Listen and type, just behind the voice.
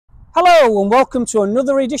Hello and welcome to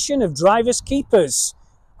another edition of Drivers Keepers.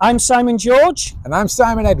 I'm Simon George. And I'm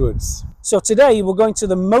Simon Edwards. So today we're going to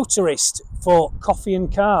the Motorist for coffee and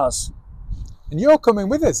cars. And you're coming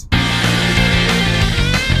with us.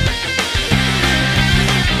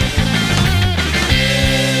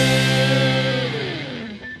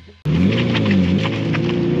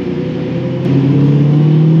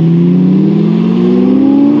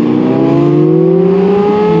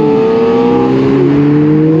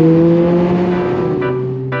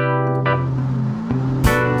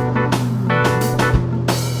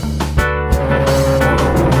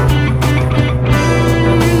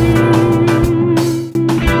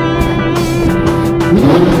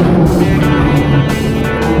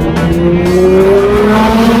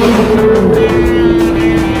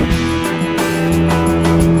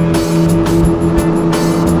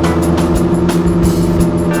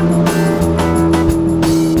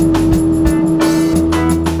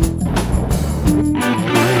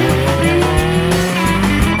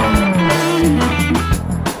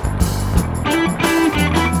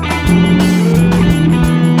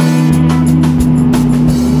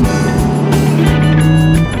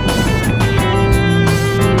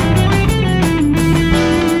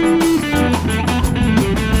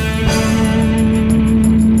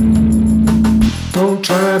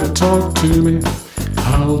 Talk to me,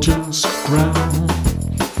 I'll just growl.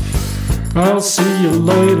 I'll see you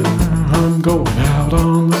later, I'm going out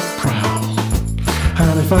on the prowl.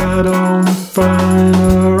 And if I don't find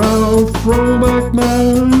her, I'll throw back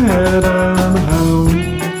my head and howl.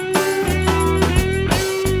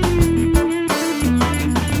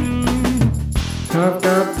 I've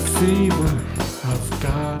got the fever, I've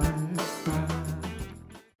got it bad.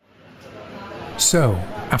 So,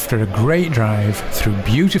 after a great drive through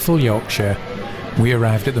beautiful Yorkshire, we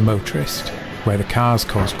arrived at the Motorist, where the cars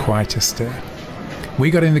caused quite a stir.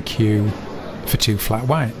 We got in the queue for 2 flat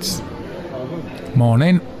whites.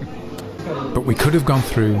 Morning, but we could have gone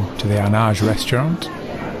through to the Arnage restaurant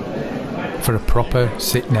for a proper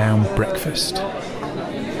sit-down breakfast.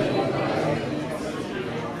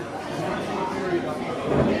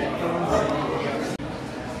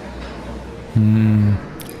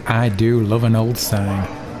 I do love an old sign.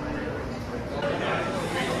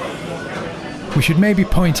 We should maybe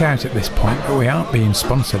point out at this point that we aren't being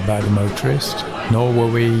sponsored by the Motorist, nor were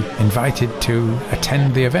we invited to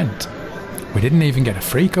attend the event. We didn't even get a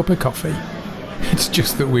free cup of coffee. It's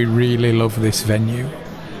just that we really love this venue.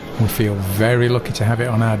 We feel very lucky to have it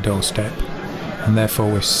on our doorstep, and therefore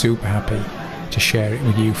we're super happy to share it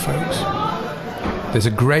with you folks. There's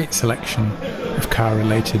a great selection of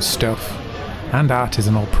car-related stuff and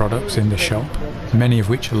artisanal products in the shop, many of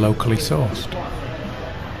which are locally sourced.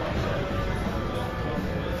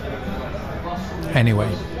 Anyway,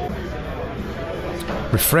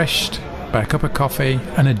 refreshed by a cup of coffee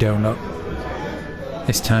and a donut,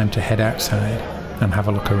 it's time to head outside and have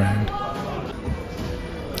a look around.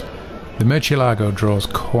 The Murcie draws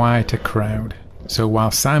quite a crowd, so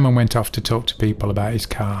while Simon went off to talk to people about his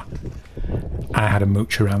car, I had a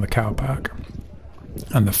mooch around the car park.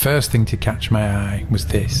 And the first thing to catch my eye was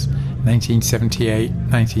this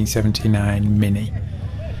 1978-1979 Mini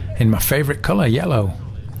in my favourite colour, yellow.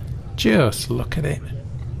 Just look at it.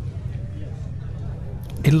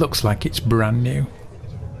 It looks like it's brand new.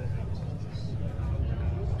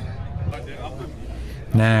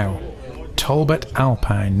 Now, Talbot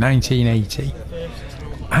Alpine 1980.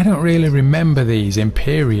 I don't really remember these in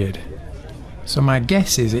period, so my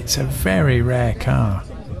guess is it's a very rare car.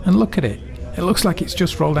 And look at it. It looks like it's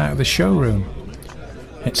just rolled out of the showroom.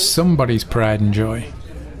 It's somebody's pride and joy,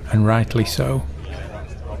 and rightly so.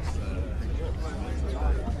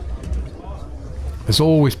 There's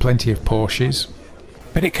always plenty of Porsches,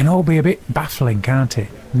 but it can all be a bit baffling, can't it?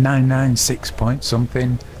 996 point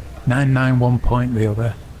something, 991 point the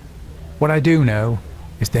other. What I do know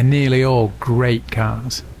is they're nearly all great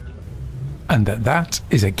cars, and that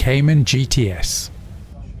is a Cayman GTS.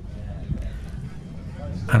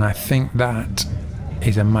 And I think that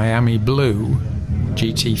is a Miami Blue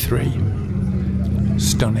GT3.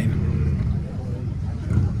 Stunning.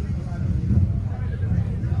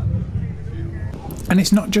 And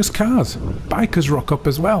it's not just cars, bikers rock up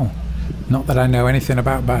as well. Not that I know anything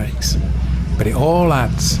about bikes, but it all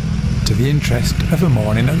adds to the interest of a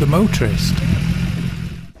morning at the Motorist.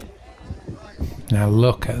 Now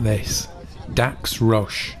look at this, Dax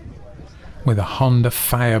Rush with a Honda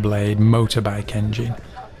Fireblade motorbike engine.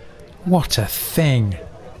 What a thing!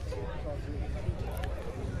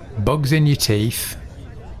 Bugs in your teeth,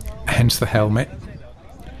 hence the helmet,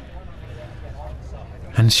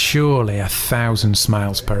 and surely 1,000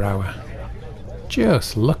 miles per hour.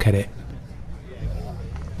 Just look at it.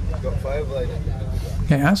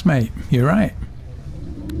 It has, mate. You're right.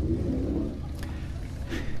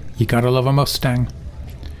 You gotta love a Mustang.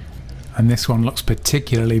 And this one looks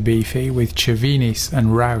particularly beefy with Cervinis and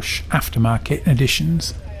Roush aftermarket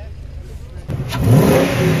editions.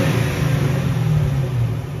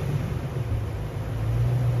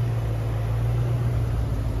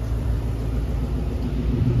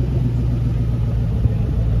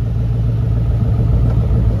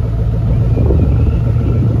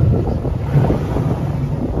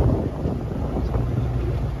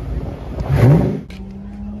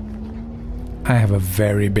 I have a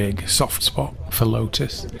very big soft spot for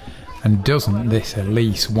Lotus, and doesn't this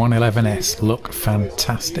Elise 111S look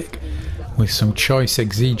fantastic, with some choice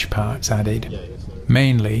Exige parts added,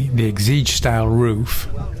 mainly the Exige style roof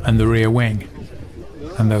and the rear wing,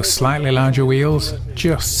 and those slightly larger wheels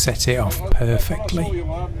just set it off perfectly.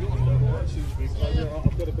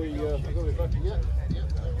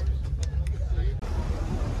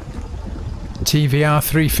 TVR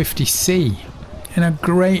 350C in a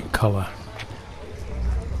great colour,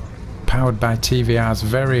 powered by TVR's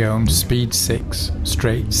very own Speed 6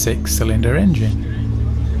 straight 6-cylinder engine,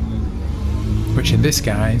 which in this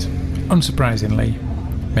guise, unsurprisingly,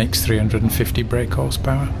 makes 350 brake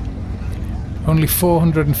horsepower. Only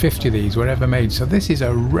 450 of these were ever made, so this is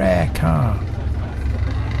a rare car.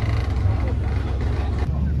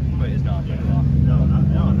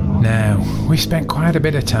 Now, we spent quite a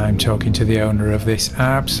bit of time talking to the owner of this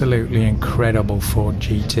absolutely incredible Ford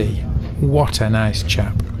GT. What a nice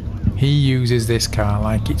chap. He uses this car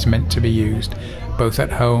like it's meant to be used, both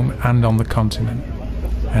at home and on the continent.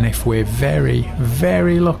 And if we're very,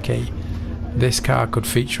 very lucky, this car could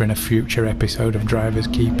feature in a future episode of Drivers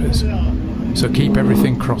Keepers. So keep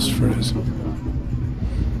everything crossed for us.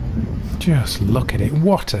 Just look at it,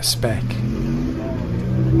 what a spec.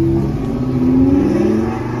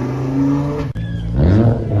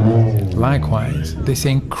 Likewise, this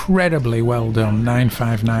incredibly well done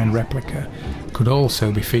 959 replica could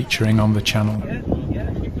also be featuring on the channel.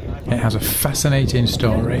 It has a fascinating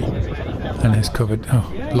story and has covered,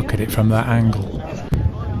 oh, look at it from that angle.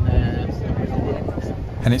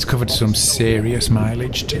 And it's covered some serious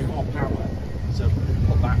mileage too.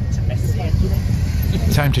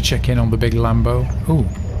 Time to check in on the big Lambo. Ooh,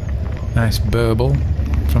 nice burble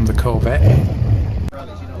from the Corvette.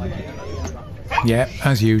 Yep,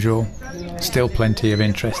 as usual, still plenty of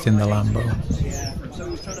interest in the Lambo.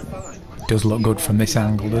 Does look good from this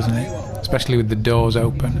angle, doesn't it? Especially with the doors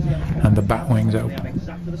open and the bat wings open.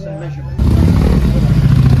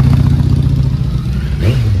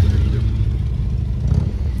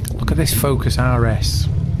 Look at this Focus RS.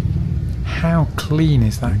 How clean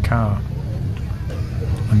is that car?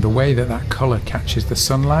 And the way that that colour catches the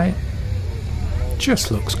sunlight just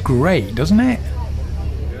looks great, doesn't it?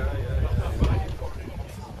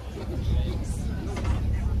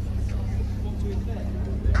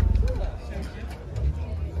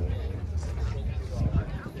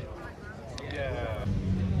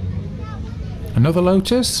 Another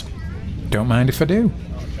Lotus? Don't mind if I do.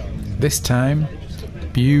 This time,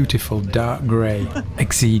 beautiful dark grey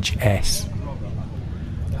Exige S.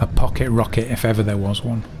 A pocket rocket if ever there was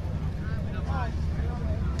one.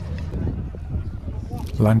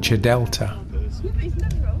 Lancia Delta.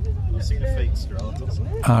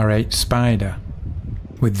 R8 Spider.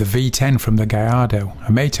 With the V10 from the Gallardo.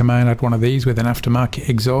 A mate of mine had one of these with an aftermarket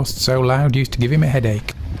exhaust so loud used to give him a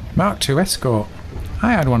headache. Mark II Escort.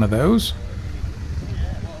 I had one of those.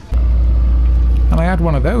 And I had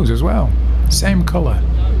one of those as well. Same colour.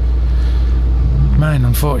 Mine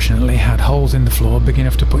unfortunately had holes in the floor big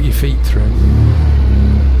enough to put your feet through.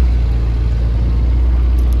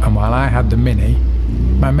 And while I had the Mini,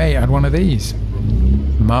 my mate had one of these.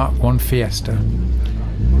 Mark I Fiesta.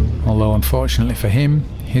 Although unfortunately for him,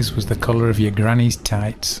 his was the colour of your granny's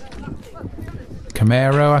tights.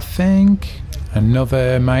 Camaro, I think.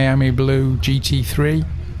 Another Miami Blue GT3.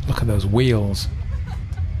 Look at those wheels.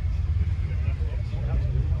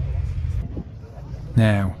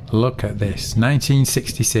 Now, look at this.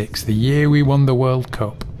 1966, the year we won the World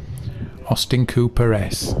Cup. Austin Cooper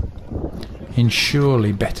S. In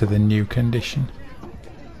surely better than new condition.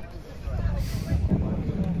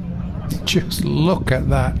 Just look at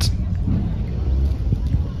that.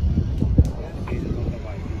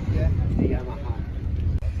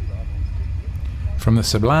 From the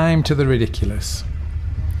sublime to the ridiculous.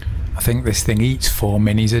 I think this thing eats 4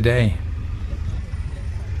 minis a day.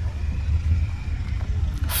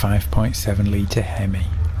 5.7 litre Hemi.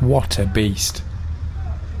 What a beast.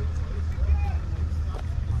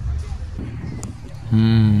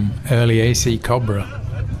 Early AC Cobra.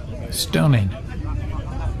 Stunning.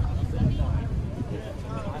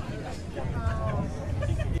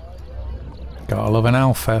 Gotta love an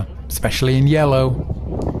Alpha, especially in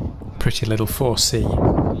yellow. Pretty little 4C.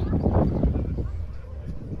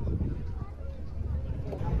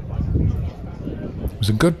 It was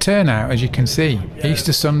a good turnout, as you can see.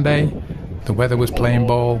 Easter Sunday, the weather was playing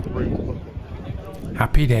ball.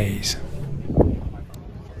 Happy days.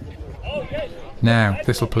 Now,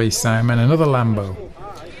 this'll please Simon, another Lambo.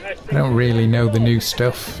 I don't really know the new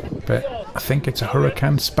stuff, but I think it's a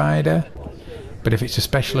Hurricane Spider. But if it's a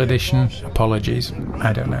special edition, apologies,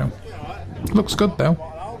 I don't know. Looks good though.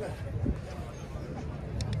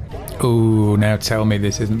 Ooh, now tell me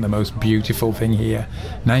this isn't the most beautiful thing here.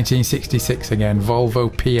 1966 again, Volvo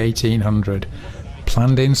P1800.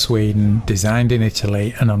 Planned in Sweden, designed in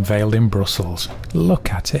Italy and unveiled in Brussels. Look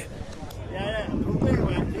at it.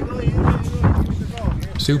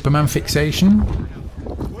 Superman fixation?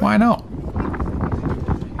 Why not?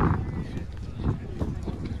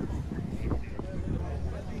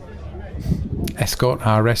 Escort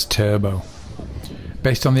RS Turbo.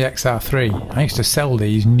 Based on the XR3. I used to sell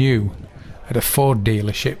these new at a Ford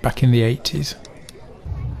dealership back in the 80s.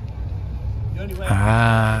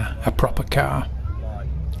 Ah, a proper car.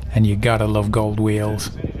 And you gotta love gold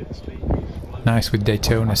wheels. Nice with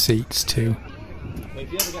Daytona seats too.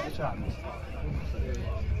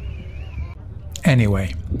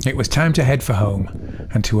 Anyway, it was time to head for home,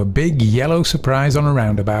 and to a big yellow surprise on a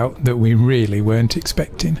roundabout that we really weren't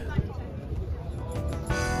expecting.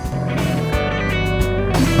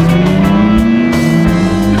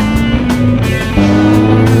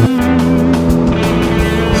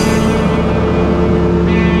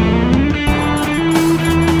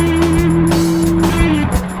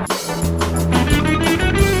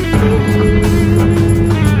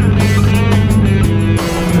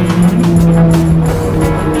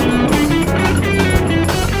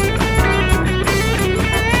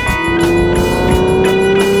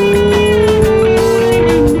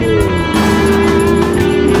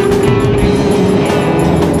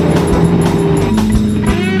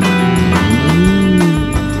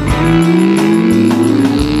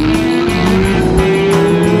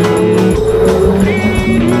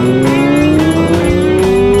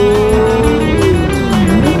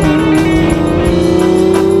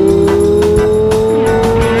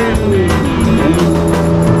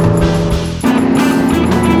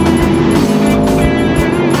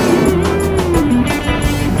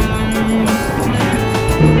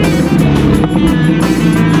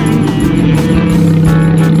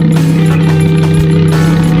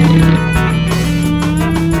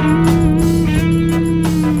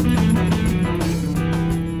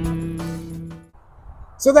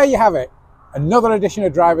 So there you have it, another edition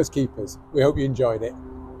of Drivers Keepers. We hope you enjoyed it,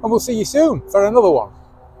 and we'll see you soon for another one.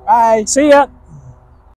 Bye! See ya!